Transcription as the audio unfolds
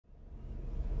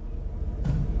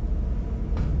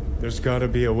There's gotta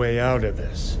be a way out of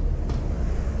this.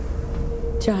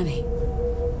 Johnny,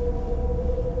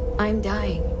 I'm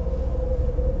dying.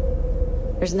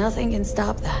 There's nothing can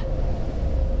stop that.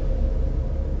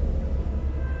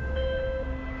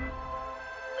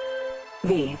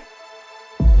 V.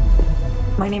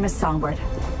 My name is Songbird.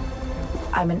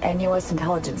 I'm an NUS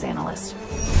intelligence analyst.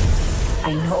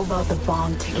 I know about the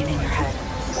bomb ticking in your head.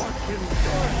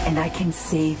 And I can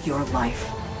save your life.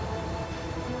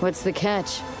 What's the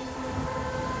catch?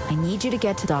 I need you to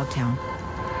get to Dogtown.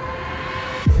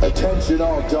 Attention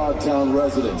all Dogtown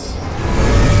residents.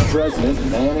 The President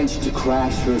managed to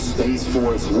crash her Space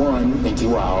Force One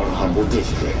into our humble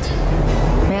district.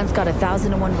 Man's got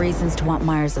 1,001 reasons to want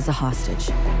Myers as a hostage.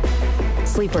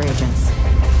 Sleeper agents.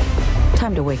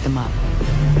 Time to wake them up.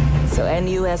 So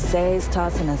NUSA's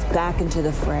tossing us back into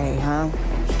the fray, huh?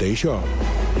 Stay sharp.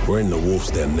 We're in the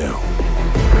wolf's den now.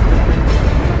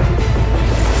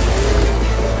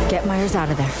 Get Myers out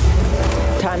of there.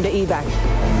 Time to evac.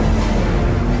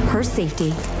 Her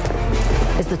safety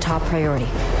is the top priority.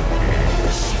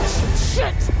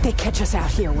 Shit! They catch us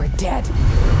out here, we're dead.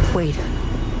 Wait,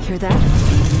 hear that?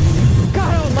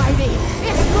 God almighty!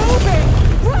 It's moving!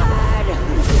 Run!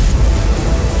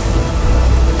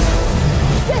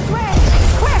 This way!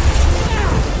 Quick!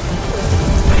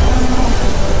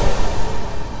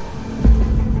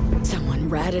 Someone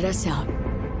ratted us out.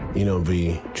 You know,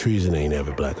 V, treason ain't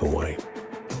ever black and white.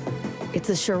 It's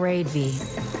a charade, V.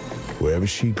 Wherever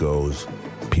she goes,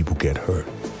 people get hurt.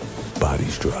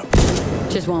 Bodies drop.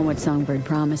 Just want what Songbird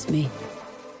promised me.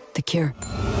 The cure.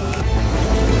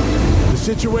 The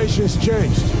situation's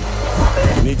changed.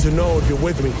 You need to know if you're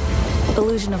with me.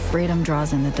 Illusion of freedom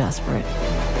draws in the desperate.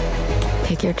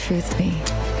 Pick your truth, V.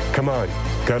 Come on,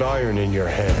 got iron in your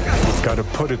hand. Gotta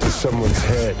put it to someone's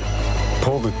head.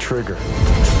 Pull the trigger.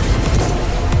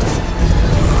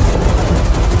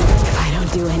 If I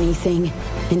don't do anything,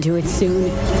 and do it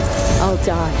soon, I'll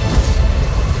die.